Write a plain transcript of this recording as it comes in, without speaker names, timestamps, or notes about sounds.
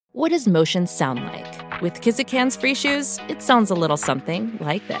What does motion sound like? With Kizikans free shoes, it sounds a little something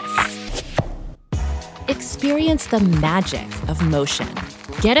like this. Experience the magic of motion.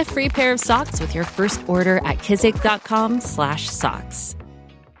 Get a free pair of socks with your first order at kizik.com/socks.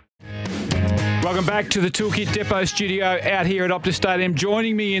 Welcome back to the Toolkit Depot studio out here at Optus Stadium.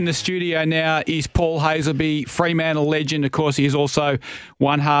 Joining me in the studio now is Paul Hasleby, Fremantle legend. Of course, he is also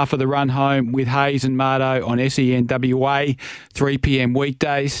one half of the Run Home with Hayes and Mardo on SENWA, 3 p.m.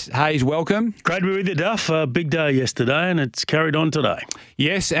 weekdays. Hayes, welcome. Great to be with you, Duff. Big day yesterday, and it's carried on today.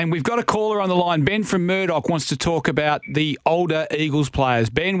 Yes, and we've got a caller on the line. Ben from Murdoch wants to talk about the older Eagles players.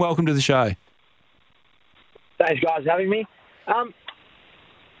 Ben, welcome to the show. Thanks, guys, for having me.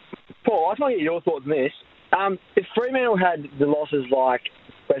 Paul, I just want to get your thoughts on this. If Fremantle had the losses like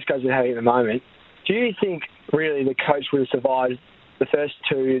West Coast are having at the moment, do you think really the coach would have survived the first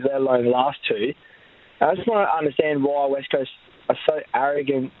two, let alone the last two? I just want to understand why West Coast are so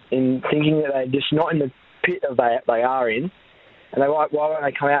arrogant in thinking that they're just not in the pit of they are in, and why won't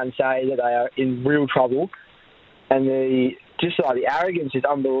they come out and say that they are in real trouble? And the arrogance is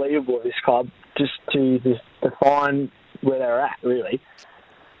unbelievable of this club, just to define where they're at, really.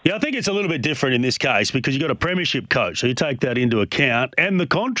 Yeah, I think it's a little bit different in this case because you've got a premiership coach, so you take that into account, and the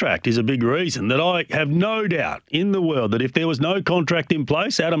contract is a big reason that I have no doubt in the world that if there was no contract in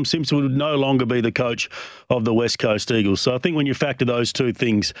place, Adam Simpson would no longer be the coach of the West Coast Eagles. So I think when you factor those two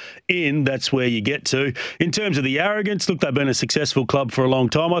things in, that's where you get to. In terms of the arrogance, look, they've been a successful club for a long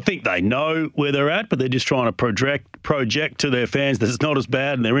time. I think they know where they're at, but they're just trying to project to their fans that it's not as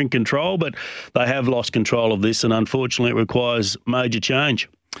bad and they're in control, but they have lost control of this, and unfortunately it requires major change.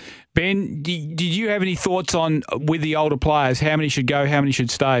 Ben, did you have any thoughts on, with the older players, how many should go, how many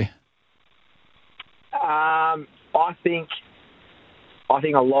should stay? I think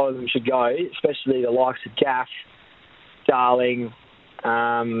a lot of them should go, especially the likes of Gaff, Darling,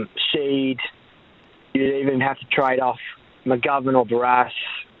 Sheed. You'd even have to trade off McGovern or Barras.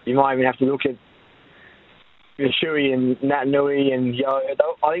 You might even have to look at Shuey and Natanui and Yo.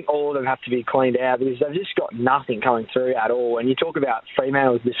 I think all of them have to be cleaned out because they've just got nothing coming through at all. And you talk about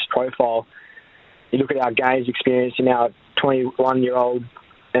Fremantle with this profile, you look at our games experience in our 21-year-old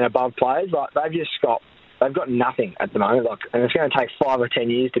and above players, like they've got nothing at the moment. And it's going to take 5 or 10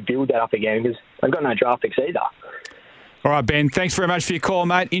 years to build that up again because they've got no draft picks either. All right, Ben, thanks very much for your call,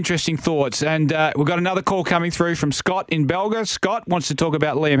 mate. Interesting thoughts. And we've got another call coming through from Scott in Belga. Scott wants to talk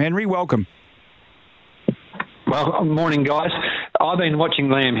about Liam Henry. Welcome. Well, morning, guys. I've been watching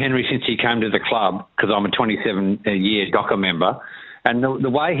Liam Henry since he came to the club because I'm a 27-year DOCA member. And the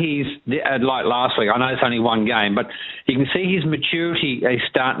way he's, like last week, I know it's only one game, but you can see his maturity is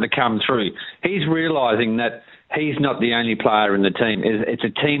starting to come through. He's realising that he's not the only player in the team. It's a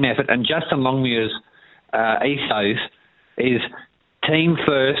team effort. And Justin Longmuir's ethos is team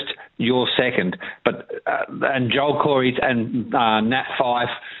first, you're second. But and Joel Corey's and Nat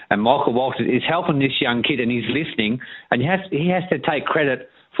Fyfe and Michael Walters is helping this young kid, and he's listening. And he has to take credit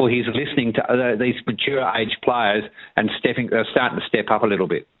for his listening to these mature age players and starting to step up a little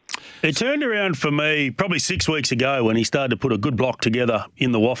bit. It turned around for me probably 6 weeks ago when he started to put a good block together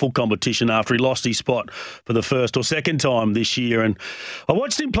in the waffle competition after he lost his spot for the first or second time this year. And I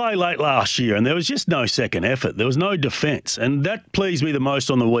watched him play late last year and there was just no second effort. There was no defence. And that pleased me the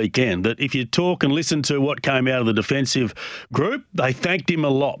most on the weekend, that if you talk and listen to what came out of the defensive group, they thanked him a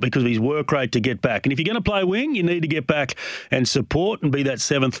lot because of his work rate to get back. And if you're going to play wing, you need to get back and support and be that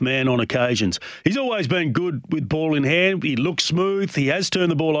seventh man on occasions. He's always been good with ball in hand. He looks smooth. He has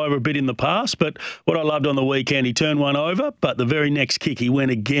turned the ball over a bit in the past, but what I loved on the weekend, he turned one over, but the very next kick he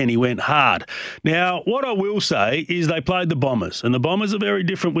went again. He went hard. Now, what I will say is they played the Bombers, and the Bombers are very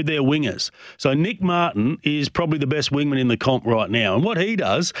different with their wingers. So Nick Martin is probably the best wingman in the comp right now, and what he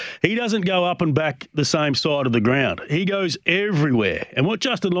does, he doesn't go up and back the same side of the ground. He goes everywhere, and what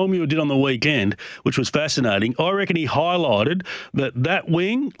Justin Longmuir did on the weekend, which was fascinating, I reckon he highlighted that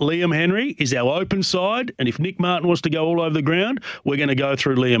wing, Liam Henry, is our open side, and if Nick Martin wants to go all over the ground, we're going to go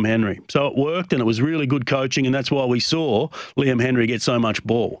through Liam Henry. So it worked, and it was really good coaching, and that's why we saw Liam Henry get so much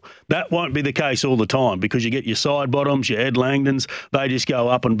ball. That won't be the case all the time because you get your side bottoms, your Ed Langdons, they just go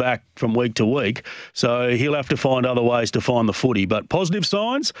up and back from week to week. So he'll have to find other ways to find the footy. But positive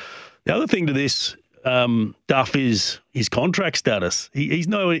signs. The other thing to this, Duff, is his contract status. He's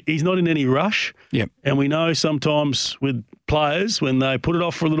not in any rush. Yep. And we know sometimes with players, when they put it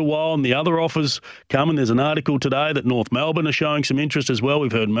off for a little while and the other offers come, and there's an article today that North Melbourne are showing some interest as well.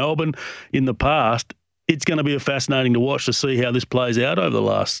 We've heard Melbourne in the past. it's going to be fascinating to watch to see how this plays out over the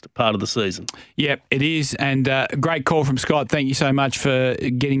last part of the season. Yep, it is. And great call from Scott. Thank you so much for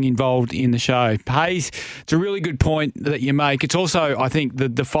getting involved in the show. Hayes, it's a really good point that you make. It's also, I think,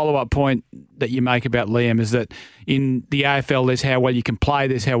 the follow-up point that you make about Liam is that in the AFL, there's how well you can play,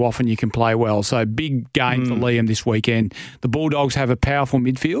 there's how often you can play well. So big game for Liam this weekend. The Bulldogs have a powerful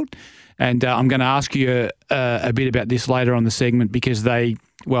midfield, and I'm going to ask you a bit about this later on the segment because they,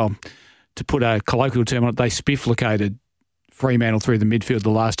 well, to put a colloquial term on it, they spiff-located Fremantle through the midfield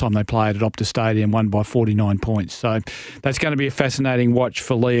the last time they played at Optus Stadium, won by 49 points. So that's going to be a fascinating watch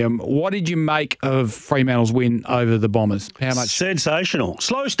for Liam. What did you make of Fremantle's win over the Bombers? How much? Sensational.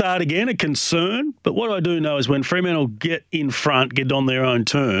 Slow start again, a concern. But what I do know is when Fremantle get in front, get on their own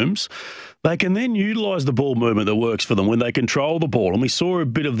terms, they can then utilise the ball movement that works for them when they control the ball. And we saw a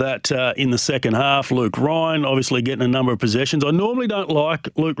bit of that in the second half. Luke Ryan obviously getting a number of possessions. I normally don't like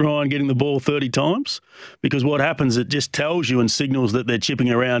Luke Ryan getting the ball 30 times because what happens, it just tells you and signals that they're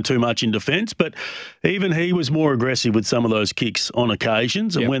chipping around too much in defence. But even he was more aggressive with some of those kicks on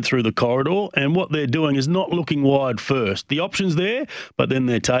occasions and went through the corridor. And what they're doing is not looking wide first. The option's there, but then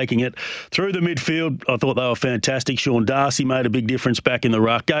they're taking it. Through the midfield, I thought they were fantastic. Sean Darcy made a big difference back in the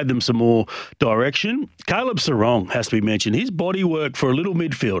ruck, gave them some more direction. Caleb Sarong has to be mentioned. His body work for a little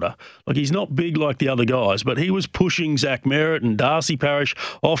midfielder, like he's not big like the other guys, but he was pushing Zach Merritt and Darcy Parish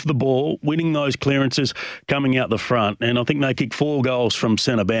off the ball, winning those clearances, coming out the front. And I think they kicked 4 goals from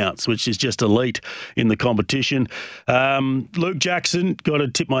centre bounce, which is just elite in the competition. Luke Jackson, got to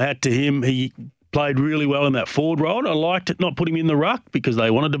tip my hat to him. He played really well in that forward role. I liked it not putting him in the ruck because they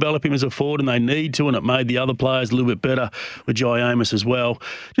want to develop him as a forward and they need to, and it made the other players a little bit better with Jai Amos as well.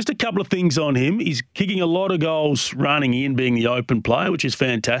 Just a couple of things on him. He's kicking a lot of goals running in, being the open player, which is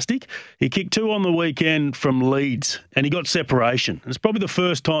fantastic. He kicked 2 on the weekend from Leeds and he got separation. It's probably the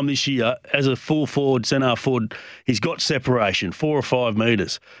first time this year as a full forward, centre forward, he's got separation, 4 or 5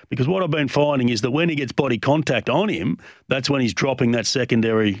 metres. Because what I've been finding is that when he gets body contact on him, that's when he's dropping that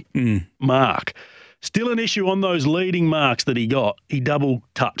secondary mark. Still an issue on those leading marks that he got. He double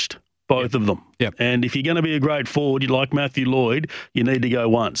touched both of them. Yep. And if you're going to be a great forward, you'd like Matthew Lloyd, you need to go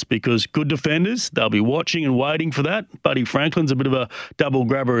once because good defenders, they'll be watching and waiting for that. Buddy Franklin's a bit of a double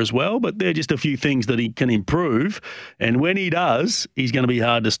grabber as well, but they're just a few things that he can improve. And when he does, he's going to be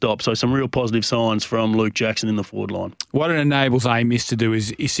hard to stop. So some real positive signs from Luke Jackson in the forward line. What it enables Amos to do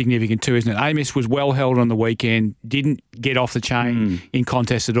is significant too, isn't it? Amos was well held on the weekend, didn't get off the chain in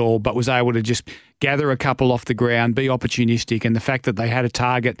contest at all, but was able to just gather a couple off the ground, be opportunistic, and the fact that they had a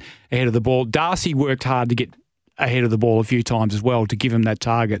target ahead of the ball. Darcy worked hard to get ahead of the ball a few times as well to give him that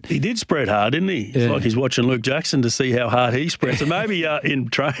target. He did spread hard, didn't he? It's like he's watching Luke Jackson to see how hard he spreads. And maybe in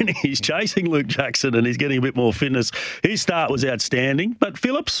training he's chasing Luke Jackson and he's getting a bit more fitness. His start was outstanding, but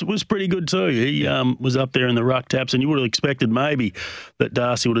Phillips was pretty good too. He was up there in the ruck taps and you would have expected maybe that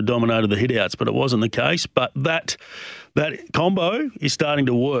Darcy would have dominated the hit-outs, but it wasn't the case. But that combo is starting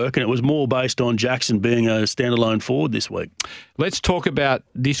to work, and it was more based on Jackson being a standalone forward this week. Let's talk about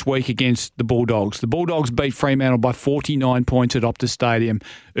this week against the Bulldogs. The Bulldogs beat Fremantle by 49 points at Optus Stadium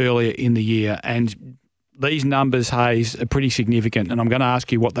earlier in the year, and these numbers, Hayes, are pretty significant, and I'm going to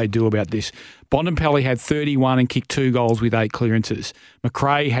ask you what they do about this. Bontempelli had 31 and kicked 2 goals with 8 clearances.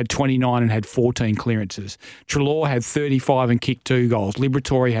 McRae had 29 and had 14 clearances. Treloar had 35 and kicked 2 goals.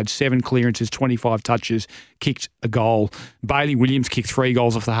 Liberatore had 7 clearances, 25 touches, kicked a goal. Bailey Williams kicked 3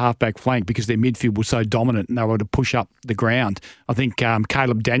 goals off the halfback flank because their midfield was so dominant and they were able to push up the ground. I think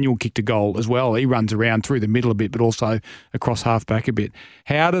Caleb Daniel kicked a goal as well. He runs around through the middle a bit, but also across halfback a bit.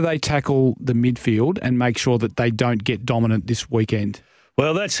 How do they tackle the midfield and make sure that they don't get dominant this weekend?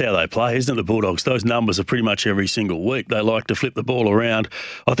 Well, that's how they play, isn't it, the Bulldogs? Those numbers are pretty much every single week. They like to flip the ball around.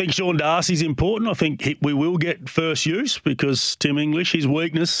 I think Sean Darcy's important. I think we will get first use because Tim English, his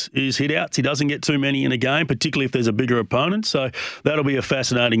weakness is hit-outs. He doesn't get too many in a game, particularly if there's a bigger opponent. So that'll be a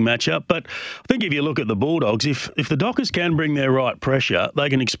fascinating matchup. But I think if you look at the Bulldogs, if the Dockers can bring their right pressure, they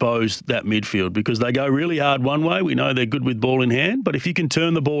can expose that midfield because they go really hard one way. We know they're good with ball in hand. But if you can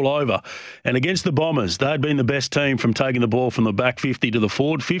turn the ball over, and against the Bombers, they'd been the best team from taking the ball from the back 50 to the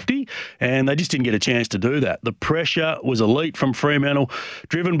forward 50, and they just didn't get a chance to do that. The pressure was elite from Fremantle,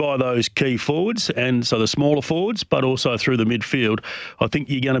 driven by those key forwards, and so the smaller forwards, but also through the midfield. I think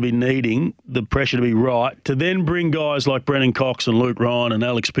you're going to be needing the pressure to be right to then bring guys like Brennan Cox and Luke Ryan and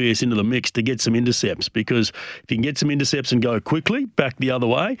Alex Pearce into the mix to get some intercepts, because if you can get some intercepts and go quickly back the other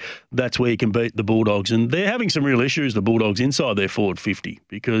way, that's where you can beat the Bulldogs. And they're having some real issues, the Bulldogs, inside their forward 50,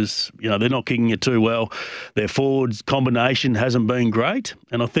 because they're not kicking it too well. Their forwards combination hasn't been great. great.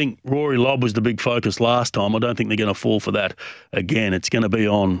 And I think Rory Lobb was the big focus last time. I don't think they're going to fall for that again. It's going to be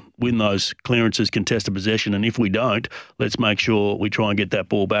on win those clearances, contested possession, and if we don't, let's make sure we try and get that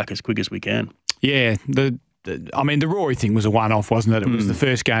ball back as quick as we can. Yeah, the Rory thing was a one-off, wasn't it? It was the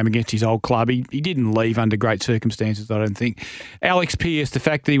first game against his old club. He didn't leave under great circumstances, I don't think. Alex Pearce, the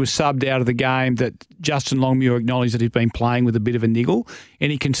fact that he was subbed out of the game, that Justin Longmuir acknowledged that he's been playing with a bit of a niggle.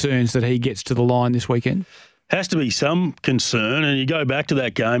 Any concerns that he gets to the line this weekend? Has to be some concern, and you go back to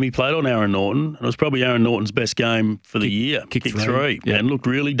that game, he played on Aaron Norton. It was probably Aaron Norton's best game for the year. Kicked three. Yeah. And looked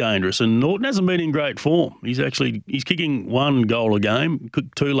really dangerous. And Norton hasn't been in great form. He's kicking 1 goal a game,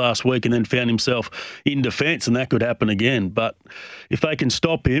 kicked 2 last week, and then found himself in defence, and that could happen again. But if they can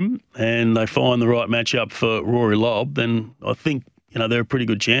stop him and they find the right matchup for Rory Lobb, then I think they're a pretty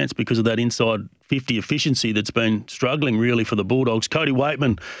good chance because of that inside 50 efficiency that's been struggling really for the Bulldogs. Cody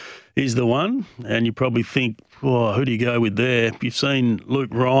Waitman is the one, and you probably think, who do you go with there? You've seen Luke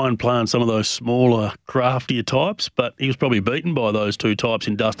Ryan playing some of those smaller, craftier types, but he was probably beaten by those 2 types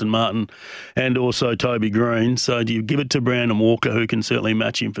in Dustin Martin and also Toby Green. So do you give it to Brandon Walker, who can certainly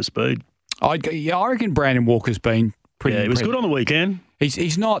match him for speed? I reckon Brandon Walker's been pretty he was good on the weekend.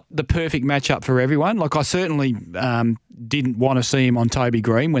 He's not the perfect matchup for everyone. Like, I certainly didn't want to see him on Toby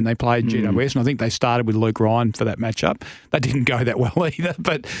Green when they played GWS, and I think they started with Luke Ryan for that matchup. That didn't go that well either,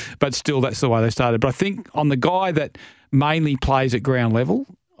 but still, that's the way they started. But I think on the guy that mainly plays at ground level,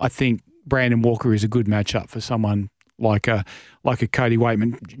 I think Brandon Walker is a good matchup for someone like a Cody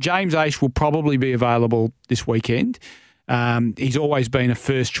Waitman. James Aish will probably be available this weekend. He's always been a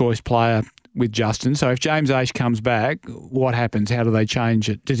first-choice player with Justin. So if James Aish comes back, what happens? How do they change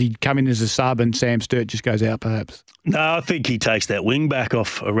it? Does he come in as a sub and Sam Sturt just goes out perhaps? No, I think he takes that wing back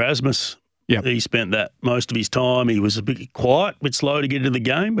off Erasmus. Yep. He spent that most of his time. He was a bit quiet, a bit slow to get into the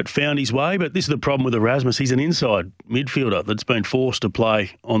game, but found his way. But this is the problem with Erasmus. He's an inside midfielder that's been forced to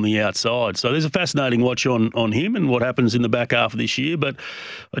play on the outside. So there's a fascinating watch on him and what happens in the back half of this year. But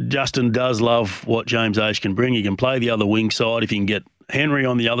Justin does love what James Aish can bring. He can play the other wing side if he can get Henry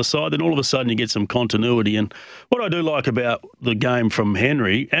on the other side, then all of a sudden you get some continuity. And what I do like about the game from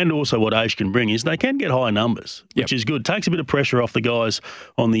Henry and also what Aish can bring is they can get high numbers, which is good. Takes a bit of pressure off the guys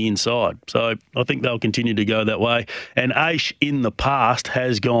on the inside. So I think they'll continue to go that way. And Aish in the past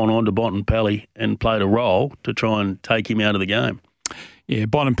has gone on to Bontempelli and played a role to try and take him out of the game. Yeah,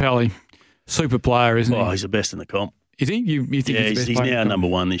 Bontempelli, super player, isn't he? Oh, he's the best in the comp. Is he? You think he's the best he's player now number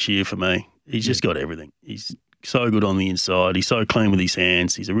 1 this year for me. He's just got everything. He's so good on the inside. He's so clean with his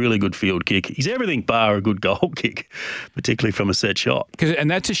hands. He's a really good field kick. He's everything bar a good goal kick, particularly from a set shot. And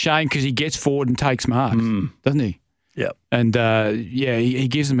that's a shame because he gets forward and takes marks, doesn't he? Yeah. And, he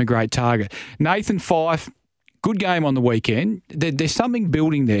gives them a great target. Nathan Fyfe, good game on the weekend. There's something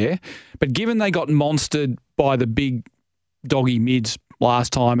building there, but given they got monstered by the big doggy mids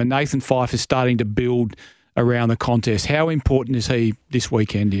last time and Nathan Fyfe is starting to build around the contest, how important is he this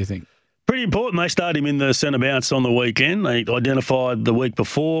weekend, do you think? Pretty important. They started him in the centre bounce on the weekend. They identified the week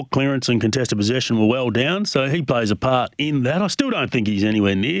before clearance and contested possession were well down, so he plays a part in that. I still don't think he's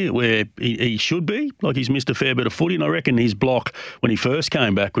anywhere near where he should be. Like, he's missed a fair bit of footy, and I reckon his block when he first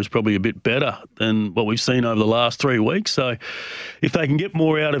came back was probably a bit better than what we've seen over the last 3 weeks. So if they can get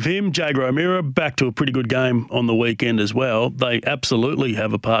more out of him, Jager O'Meara back to a pretty good game on the weekend as well. They absolutely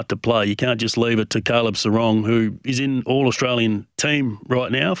have a part to play. You can't just leave it to Caleb Sarong, who is in All-Australian team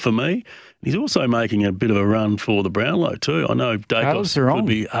right now for me. He's also making a bit of a run for the Brownlow too. I know Dacos could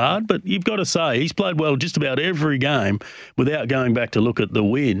be hard, but you've got to say he's played well just about every game without going back to look at the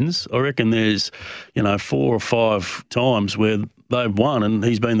wins. I reckon there's, 4 or 5 times where they've won and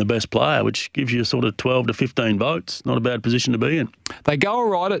he's been the best player, which gives you sort of 12 to 15 votes. Not a bad position to be in. They go all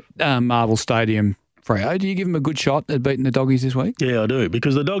right at Marvel Stadium. Freo, do you give them a good shot at beating the Doggies this week? Yeah, I do,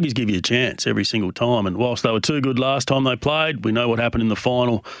 because the Doggies give you a chance every single time. And whilst they were too good last time they played, we know what happened in the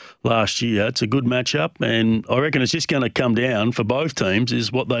final last year. It's a good matchup, and I reckon it's just going to come down for both teams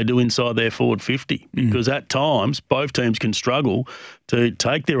is what they do inside their forward 50, because at times both teams can struggle to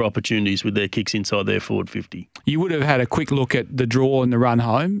take their opportunities with their kicks inside their forward 50. You would have had a quick look at the draw and the run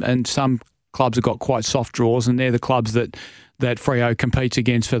home, and some clubs have got quite soft draws, and they're the clubs that Freo competes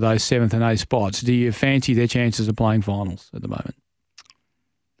against for those 7th and 8th spots. Do you fancy their chances of playing finals at the moment?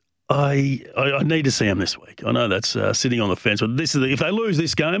 I need to see them this week. I know that's sitting on the fence, but if they lose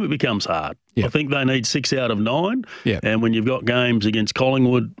this game, it becomes hard. Yep. I think they need 6 out of 9. Yep. And when you've got games against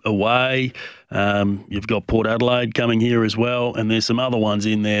Collingwood away, you've got Port Adelaide coming here as well, and there's some other ones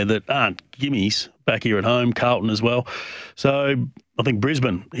in there that aren't gimmies back here at home, Carlton as well. So I think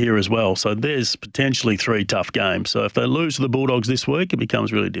Brisbane here as well. So there's potentially 3 tough games. So if they lose to the Bulldogs this week, it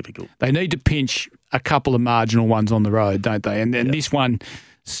becomes really difficult. They need to pinch a couple of marginal ones on the road, don't they? And then this one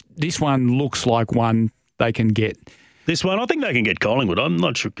looks like one they can get. This one, I think they can get Collingwood. I'm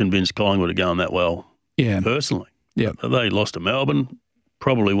not sure convinced Collingwood are going that well. Yeah, personally. Yeah, they lost to Melbourne.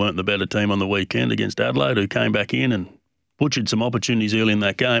 Probably weren't the better team on the weekend against Adelaide, who came back in and butchered some opportunities early in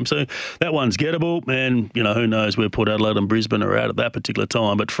that game. So that one's gettable, and who knows where Port Adelaide and Brisbane are at that particular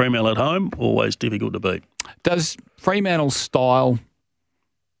time. But Fremantle at home, always difficult to beat. Does Fremantle's style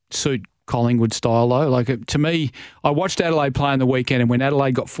suit Collingwood style though? Like, to me, I watched Adelaide play on the weekend, and when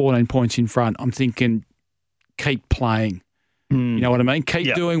Adelaide got 14 points in front, I'm thinking, keep playing. You know what I mean?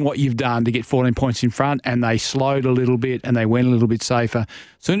 Keep doing what you've done to get 14 points in front, and they slowed a little bit and they went a little bit safer.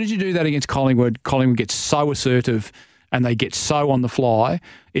 As soon as you do that against Collingwood, Collingwood gets so assertive and they get so on the fly,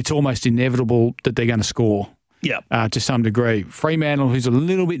 it's almost inevitable that they're going to score to some degree. Fremantle, who's a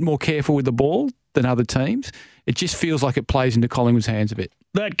little bit more careful with the ball than other teams, it just feels like it plays into Collingwood's hands a bit.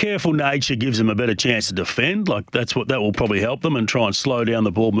 That careful nature gives them a better chance to defend. Like, that will probably help them and try and slow down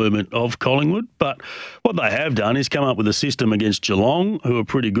the ball movement of Collingwood. But what they have done is come up with a system against Geelong, who are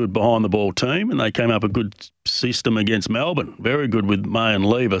pretty good behind the ball team, and they came up a good system against Melbourne, very good with May and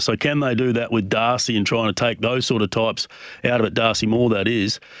Lever. So can they do that with Darcy and trying to take those sort of types out of it? Darcy Moore, that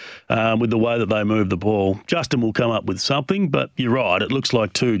is, with the way that they move the ball. Justin will come up with something, but you're right. It looks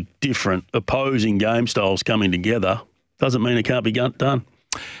like two different opposing game styles coming together. Doesn't mean it can't be done.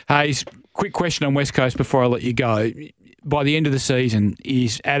 Hayes, quick question on West Coast before I let you go. By the end of the season,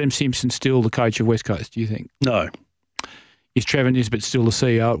 is Adam Simpson still the coach of West Coast, do you think? No. Is Trevor Nisbet still the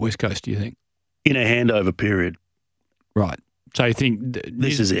CEO at West Coast, do you think? In a handover period. Right. So you think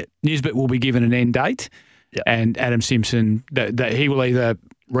this is it. Nisbet will be given an end date, and Adam Simpson, that he will either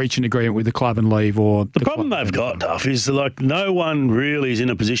reach an agreement with the club and leave, or the problem they've got, Duff, is like no one really is in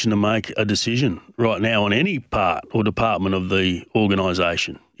a position to make a decision right now on any part or department of the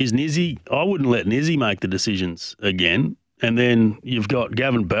organisation. Is Nizzy? I wouldn't let Nizzy make the decisions again. And then you've got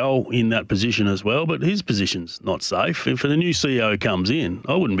Gavin Bell in that position as well, but his position's not safe. If the new CEO comes in,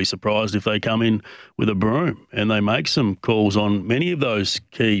 I wouldn't be surprised if they come in with a broom and they make some calls on many of those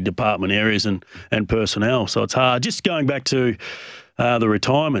key department areas and personnel. So it's hard. Just going back to the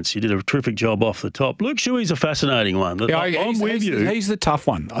retirements, you did a terrific job off the top. Luke Shuey's a fascinating one. I'm with you. He's the tough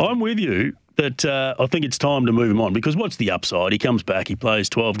one. I'm with you that I think it's time to move him on, because what's the upside? He comes back, he plays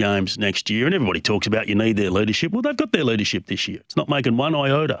 12 games next year, and everybody talks about you need their leadership. Well, they've got their leadership this year. It's not making one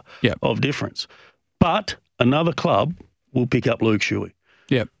iota of difference. But another club will pick up Luke Shuey.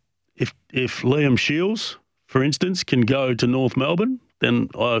 Yep. If Liam Shields, for instance, can go to North Melbourne, then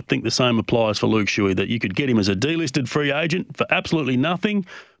I think the same applies for Luke Shuey, that you could get him as a delisted free agent for absolutely nothing,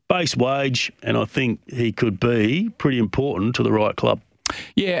 base wage, and I think he could be pretty important to the right club.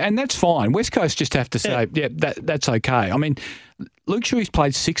 Yeah, and that's fine. West Coast just have to say, that's okay. I mean, Luke Shuey's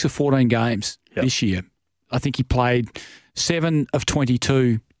played 6 of 14 games this year. I think he played 7 of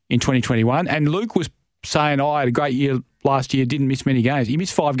 22 in 2021, and Luke was saying, I had a great year last year, didn't miss many games. He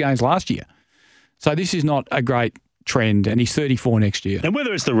missed 5 games last year. So this is not a great trend, and he's 34 next year. And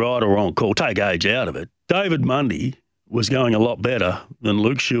whether it's the right or wrong call, take age out of it. David Mundy was going a lot better than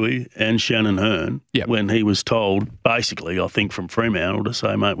Luke Shuey and Shannon Hearn when he was told, basically, I think, from Fremantle to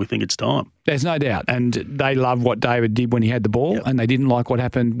say, mate, we think it's time. There's no doubt. And they love what David did when he had the ball, and they didn't like what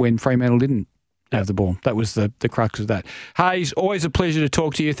happened when Fremantle didn't have the ball. That was the crux of that. Hayes, always a pleasure to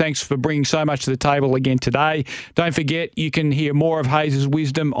talk to you. Thanks for bringing so much to the table again today. Don't forget, you can hear more of Hayes'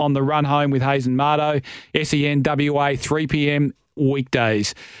 wisdom on The Run Home with Hayes and Mardo, SEN WA, 3 p.m.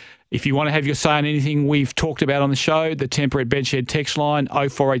 weekdays. If you want to have your say on anything we've talked about on the show, the Temperate Bedshed text line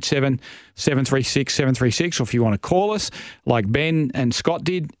 0487 736 736, or if you want to call us like Ben and Scott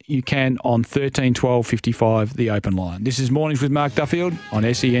did, you can on 13 12 55, the open line. This is Mornings with Mark Duffield on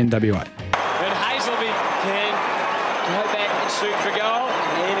SEN WA. And Hasleby can go back and shoot for goal,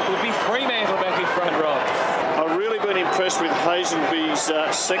 and it would be Fremantle back in front row. I've really been impressed with Hazelby's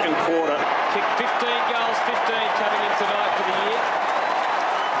second quarter. Kicked 15 goals, 15 coming in tonight for the year.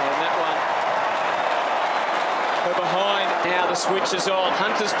 And that one, her behind. Now the switch is on.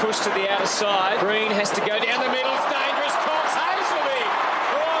 Hunter's pushed to the outer side. Green has to go down the middle, stay